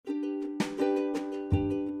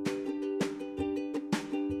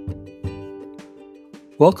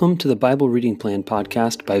Welcome to the Bible Reading Plan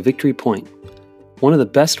podcast by Victory Point. One of the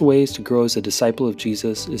best ways to grow as a disciple of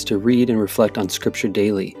Jesus is to read and reflect on Scripture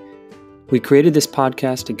daily. We created this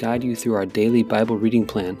podcast to guide you through our daily Bible reading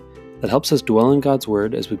plan that helps us dwell in God's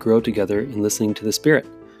Word as we grow together in listening to the Spirit.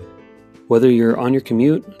 Whether you're on your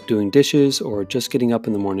commute, doing dishes, or just getting up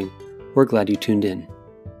in the morning, we're glad you tuned in.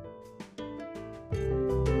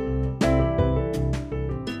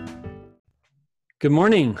 Good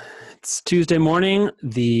morning. It's Tuesday morning,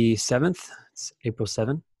 the 7th. It's April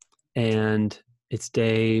 7th, and it's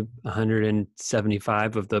day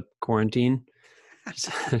 175 of the quarantine.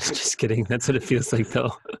 Just kidding. That's what it feels like,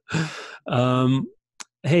 though.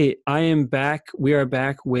 Hey, I am back. We are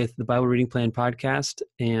back with the Bible Reading Plan podcast,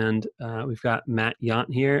 and we've got Matt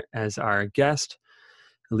Yount here as our guest,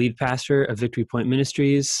 the lead pastor of Victory Point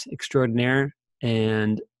Ministries extraordinaire.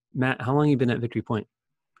 And Matt, how long have you been at Victory Point?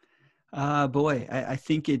 I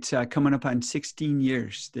think it's coming up on 16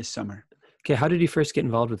 years this summer. Okay, how did you first get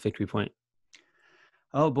involved with Victory Point?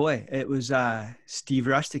 Oh boy, it was Steve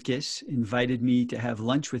Rusticus invited me to have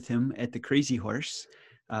lunch with him at the Crazy Horse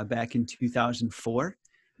back in 2004.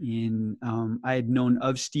 And I had known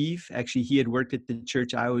of Steve. Actually, he had worked at the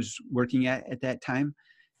church I was working at that time,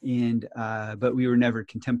 and but we were never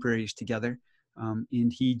contemporaries together.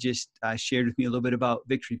 And he just shared with me a little bit about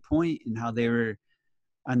Victory Point and how they were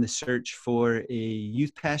on the search for a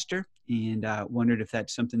youth pastor, and wondered if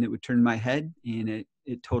that's something that would turn my head, and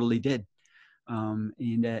it totally did.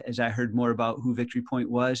 As I heard more about who Victory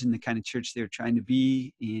Point was and the kind of church they were trying to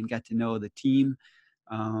be, and got to know the team,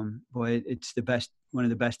 it's one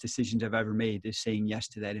of the best decisions I've ever made, is saying yes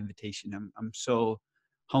to that invitation. I'm so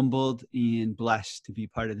humbled and blessed to be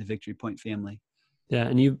part of the Victory Point family. Yeah,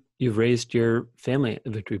 and you've raised your family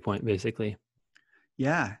at Victory Point, basically.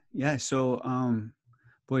 Yeah. So,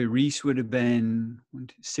 Reese would have been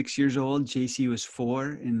 6 years old. JC was 4,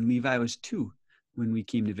 and Levi was 2 when we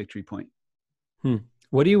came to Victory Point.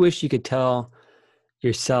 What do you wish you could tell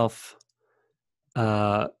yourself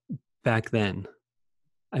back then?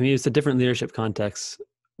 I mean, it's a different leadership context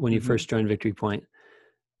when you first joined Victory Point.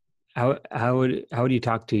 How would you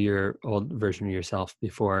talk to your old version of yourself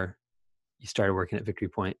before you started working at Victory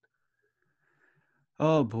Point?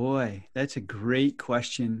 Oh boy, that's a great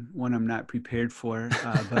question. One I'm not prepared for,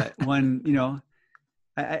 but one,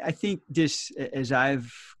 I think just as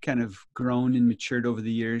I've kind of grown and matured over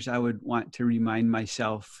the years, I would want to remind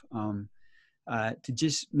myself to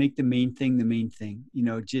just make the main thing,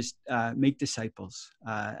 just make disciples.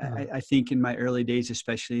 I think in my early days,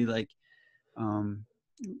 especially,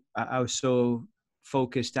 I was so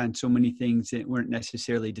focused on so many things that weren't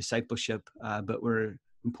necessarily discipleship, but were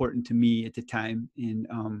important to me at the time. And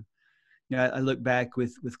I look back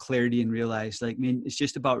with clarity and realize, it's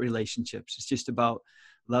just about relationships. It's just about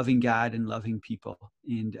loving God and loving people.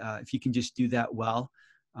 And if you can just do that well,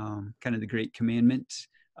 kind of the Great Commandments,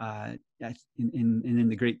 and then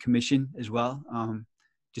the Great Commission as well,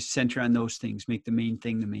 just center on those things. Make the main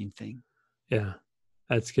thing the main thing. Yeah,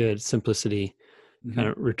 that's good. Simplicity, kind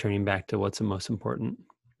of returning back to what's the most important.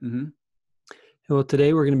 Well,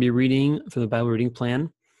 today we're going to be reading from the Bible Reading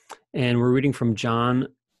Plan, and we're reading from John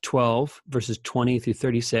 12, verses 20 through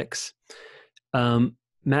 36. Matt,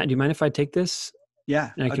 do you mind if I take this? Yeah.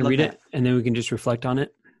 And I can read it, and then we can just reflect on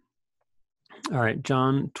it. All right,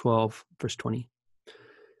 John 12, verse 20.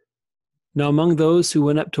 Now among those who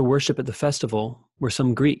went up to worship at the festival were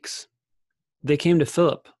some Greeks. They came to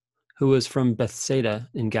Philip, who was from Bethsaida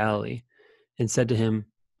in Galilee, and said to him,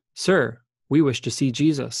 "Sir, we wish to see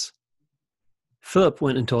Jesus." Philip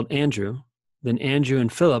went and told Andrew. Then Andrew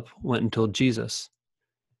and Philip went and told Jesus.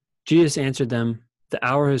 Jesus answered them, "The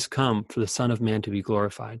hour has come for the Son of Man to be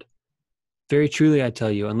glorified. Very truly I tell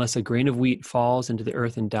you, unless a grain of wheat falls into the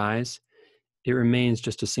earth and dies, it remains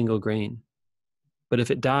just a single grain. But if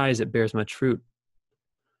it dies, it bears much fruit.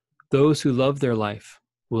 Those who love their life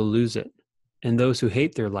will lose it, and those who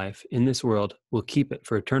hate their life in this world will keep it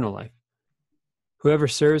for eternal life. Whoever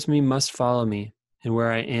serves me must follow me, and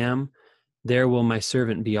where I am, there will my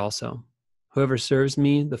servant be also. Whoever serves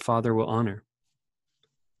me, the Father will honor.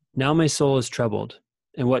 Now my soul is troubled,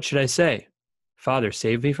 and what should I say? Father,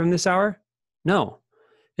 save me from this hour? No,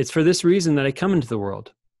 it's for this reason that I come into the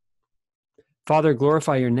world. Father,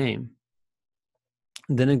 glorify your name."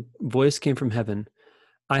 Then a voice came from heaven,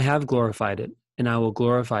 "I have glorified it, and I will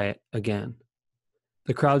glorify it again."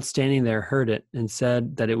 The crowd standing there heard it and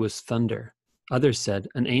said that it was thunder. Others said,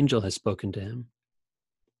 "An angel has spoken to him."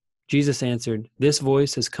 Jesus answered, "This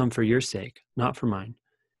voice has come for your sake, not for mine.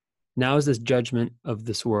 Now is this judgment of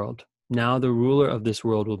this world. Now the ruler of this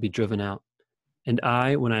world will be driven out. And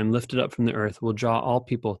I, when I am lifted up from the earth, will draw all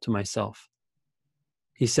people to myself."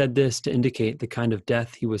 He said this to indicate the kind of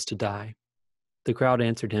death he was to die. The crowd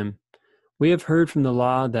answered him, "We have heard from the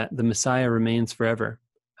law that the Messiah remains forever.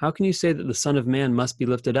 How can you say that the Son of Man must be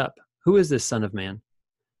lifted up? Who is this Son of Man?"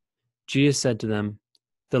 Jesus said to them,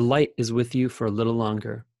 "The light is with you for a little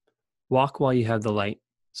longer. Walk while you have the light,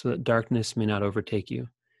 so that darkness may not overtake you.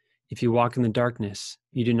 If you walk in the darkness,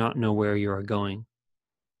 you do not know where you are going.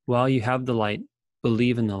 While you have the light,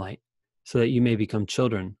 believe in the light, so that you may become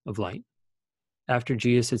children of light." After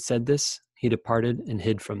Jesus had said this, he departed and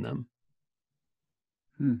hid from them.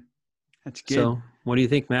 That's good. So, what do you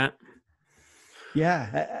think, Matt?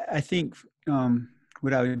 Yeah, I think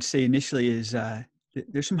what I would say initially is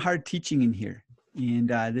there's some hard teaching in here. And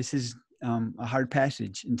this is a hard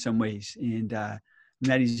passage in some ways. And I'm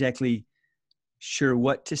not exactly sure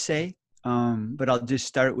what to say, but I'll just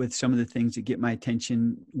start with some of the things that get my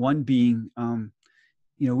attention. One being,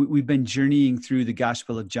 we've been journeying through the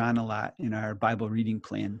Gospel of John a lot in our Bible reading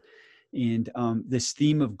plan. And this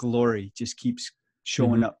theme of glory just keeps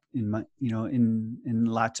showing up in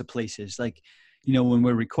lots of places. Like, when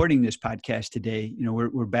we're recording this podcast today,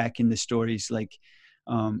 we're back in the stories like,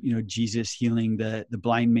 Jesus healing the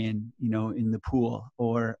blind man, in the pool,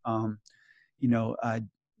 or,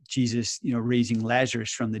 Jesus, raising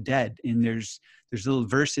Lazarus from the dead. And there's little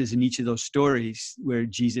verses in each of those stories where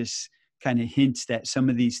Jesus kind of hints that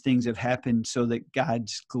some of these things have happened so that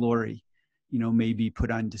God's glory, may be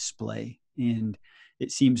put on display. And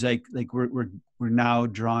it seems like we're now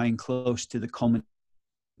drawing close to the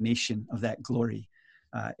culmination of that glory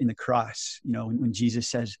in the cross. When Jesus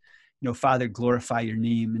says, "Father, glorify your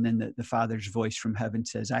name," and then the Father's voice from heaven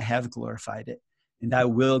says, "I have glorified it, and I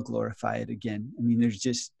will glorify it again." I mean, there's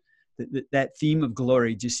just that theme of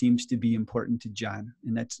glory just seems to be important to John,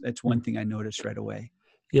 and that's one thing I noticed right away.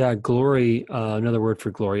 Yeah, glory. Another word for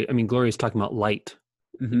glory. I mean, glory is talking about light.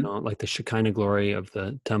 Like the Shekinah glory of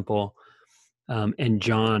the temple. And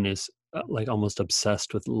John is like almost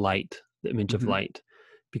obsessed with light, the image of light.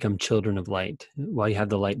 Become children of light. While you have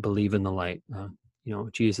the light, believe in the light.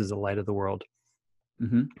 Jesus is the light of the world.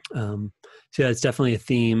 So yeah, it's definitely a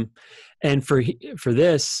theme. And for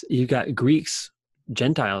this, you've got Greeks,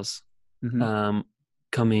 Gentiles,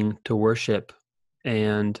 coming to worship.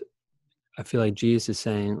 And I feel like Jesus is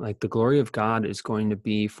saying, like, the glory of God is going to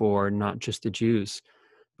be for not just the Jews,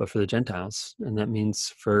 but for the Gentiles. And that means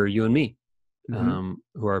for you and me,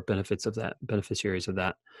 who are beneficiaries of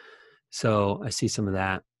that. So I see some of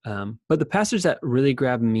that. But the passage that really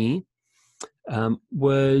grabbed me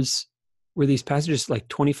were these passages like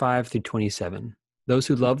 25 through 27. Those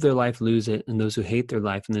who love their life lose it, and those who hate their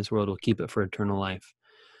life in this world will keep it for eternal life.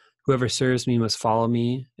 Whoever serves me must follow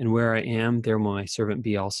me, and where I am, there will my servant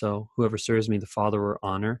be also. Whoever serves me, the Father will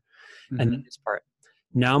honor. And then this part,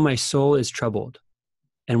 now my soul is troubled.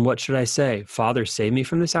 And what should I say? Father, save me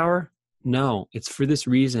from this hour? No, it's for this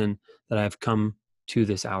reason that I've come to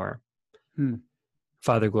this hour.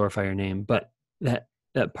 Father, glorify your name. But that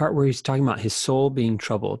part where he's talking about his soul being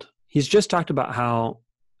troubled, he's just talked about how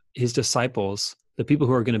his disciples, the people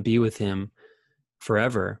who are going to be with him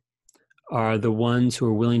forever, are the ones who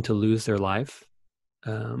are willing to lose their life,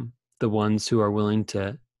 the ones who are willing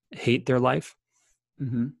to hate their life.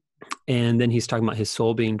 And then he's talking about his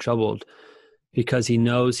soul being troubled because he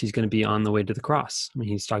knows he's going to be on the way to the cross. I mean,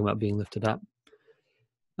 he's talking about being lifted up.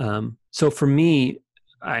 So for me,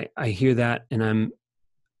 I hear that, and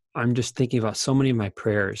I'm just thinking about so many of my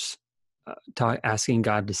prayers, asking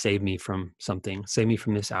God to save me from something, save me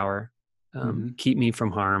from this hour, keep me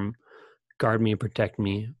from harm, guard me and protect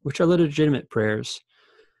me, which are legitimate prayers.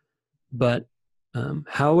 But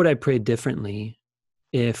how would I pray differently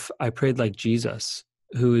if I prayed like Jesus,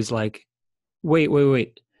 who is like,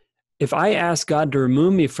 wait. If I ask God to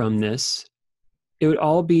remove me from this, it would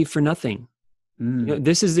all be for nothing.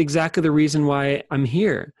 This is exactly the reason why I'm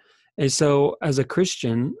here. And so as a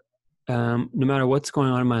Christian, no matter what's going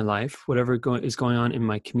on in my life, whatever is going on in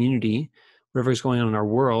my community, whatever is going on in our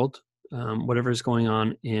world, whatever is going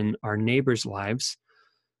on in our neighbors' lives,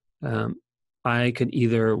 I could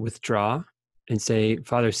either withdraw and say,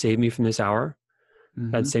 Father, save me from this hour.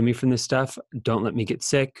 God, save me from this stuff. Don't let me get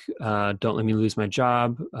sick. Don't let me lose my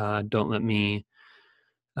job. Don't let me,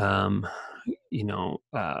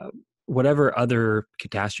 whatever other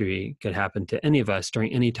catastrophe could happen to any of us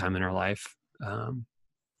during any time in our life. Am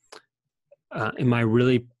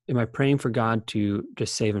I praying for God to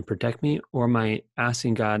just save and protect me? Or am I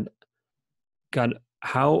asking God,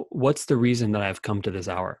 what's the reason that I've come to this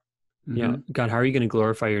hour? God, how are you going to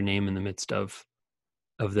glorify your name in the midst of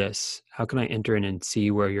this? How can I enter in and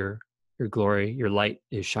see where your glory, your light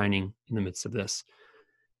is shining in the midst of this?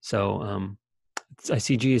 So I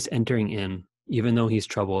see Jesus entering in even though he's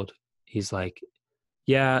troubled, he's like,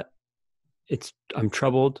 yeah, I'm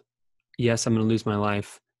troubled. Yes, I'm going to lose my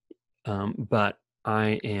life. But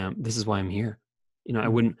this is why I'm here. I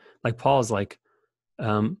wouldn't, like Paul's like,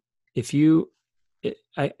 I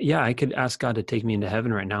could ask God to take me into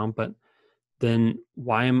heaven right now, but then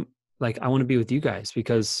why I want to be with you guys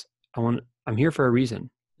because I'm here for a reason,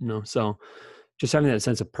 so just having that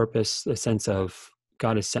sense of purpose, a sense of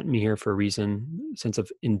God has sent me here for a reason, sense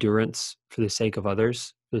of endurance for the sake of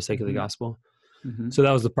others, for the sake of the gospel. So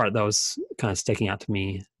that was the part that was kind of sticking out to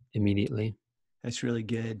me immediately. That's really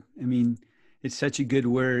good. I mean, it's such a good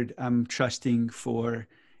word. I'm trusting for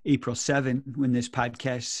April 7 when this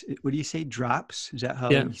podcast, what do you say, drops? Is that how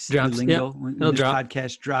you see the lingo? Yep. When this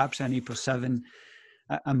podcast drops on April 7,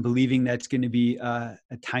 I'm believing that's going to be a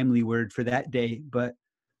timely word for that day. But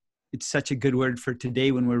it's such a good word for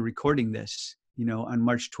today when we're recording this, on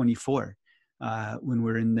March 24, when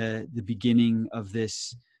we're in the beginning of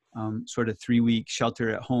this sort of 3-week shelter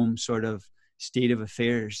at home sort of state of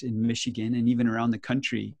affairs in Michigan and even around the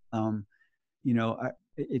country.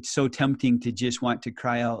 It's so tempting to just want to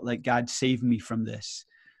cry out like, God, save me from this.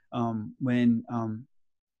 Man,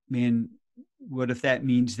 what if that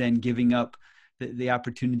means then giving up the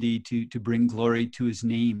opportunity to bring glory to his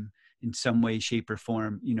name in some way, shape, or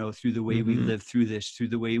form, through the way we live through this, through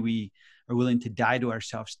the way we are willing to die to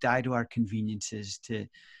ourselves, die to our conveniences, to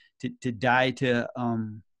die to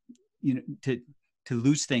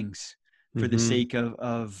lose things for the sake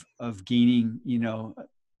of gaining,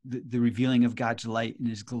 the revealing of God's light and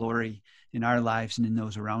his glory in our lives and in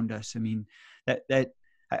those around us. I mean, that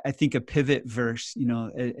I think a pivot verse,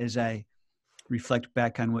 as I reflect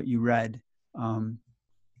back on what you read,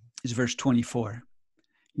 is verse 24.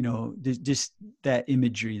 Just that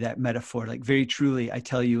imagery, that metaphor, like, very truly, I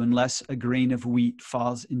tell you, unless a grain of wheat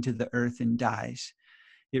falls into the earth and dies,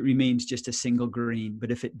 it remains just a single grain. But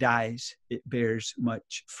if it dies, it bears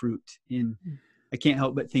much fruit. And I can't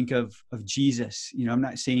help but think of Jesus. I'm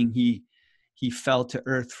not saying he fell to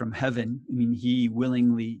earth from heaven. I mean, he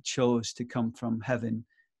willingly chose to come from heaven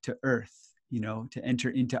to earth, to enter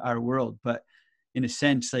into our world. But in a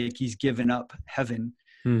sense, like, he's given up heaven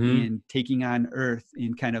and taking on earth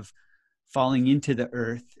and kind of falling into the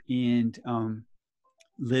earth and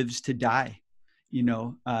lives to die,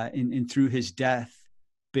 and through his death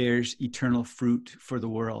bears eternal fruit for the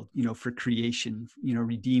world, for creation,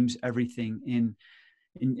 redeems everything.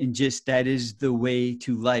 And just that is the way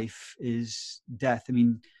to life, is death. I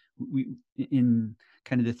mean, we in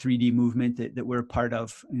kind of the 3D movement that we're a part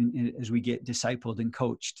of, and as we get discipled and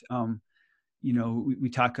coached, we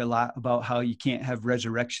talk a lot about how you can't have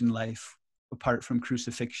resurrection life apart from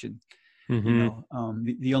crucifixion.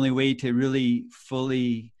 The only way to really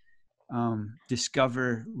fully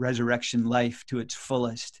discover resurrection life to its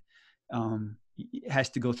fullest has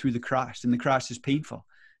to go through the cross, and the cross is painful,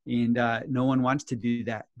 and no one wants to do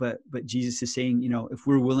that. But Jesus is saying, if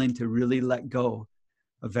we're willing to really let go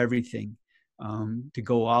of everything, to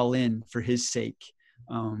go all in for his sake,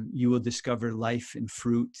 you will discover life and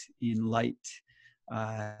fruit in light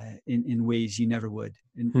in ways you never would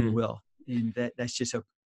and will. And that's just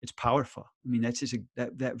it's powerful. I mean, that's just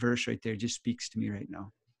that verse right there just speaks to me right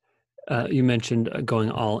now. You mentioned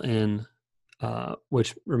going all in,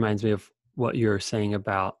 which reminds me of what you were saying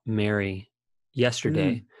about Mary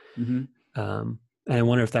yesterday. And I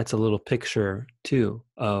wonder if that's a little picture too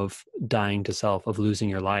of dying to self, of losing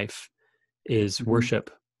your life, is worship,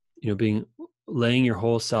 laying your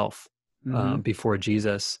whole self before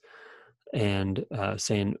Jesus and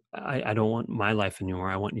saying, I don't want my life anymore.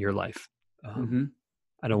 I want your life.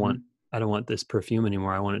 I don't want this perfume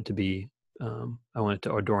anymore. I want it to be, I want it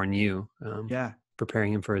to adorn you,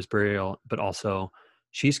 preparing him for his burial, but also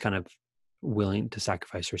she's kind of willing to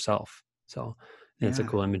sacrifice herself. So it's a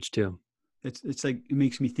cool image too. It's like, it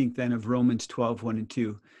makes me think then of Romans 12:1-2,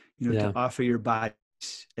 to offer your bodies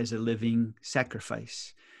as a living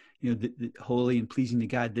sacrifice, the holy and pleasing to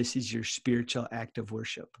God. This is your spiritual act of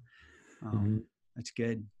worship. That's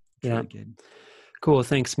good. That's really good. Cool.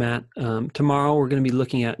 Thanks, Matt. Tomorrow we're going to be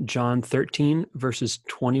looking at John 13 verses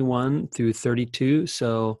 21 through 32.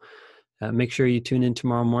 So make sure you tune in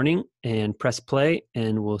tomorrow morning and press play,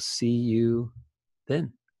 and we'll see you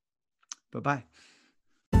then. Bye-bye.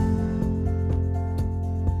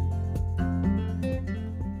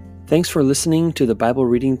 Thanks for listening to the Bible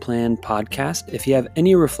Reading Plan podcast. If you have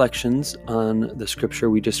any reflections on the scripture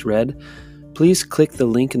we just read, please click the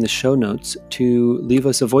link in the show notes to leave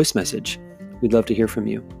us a voice message. We'd love to hear from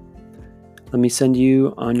you. Let me send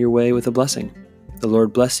you on your way with a blessing. The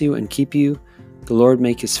Lord bless you and keep you. The Lord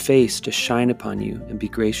make his face to shine upon you and be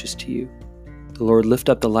gracious to you. The The Lord lift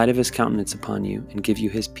up the light of his countenance upon you and give you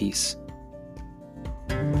his peace.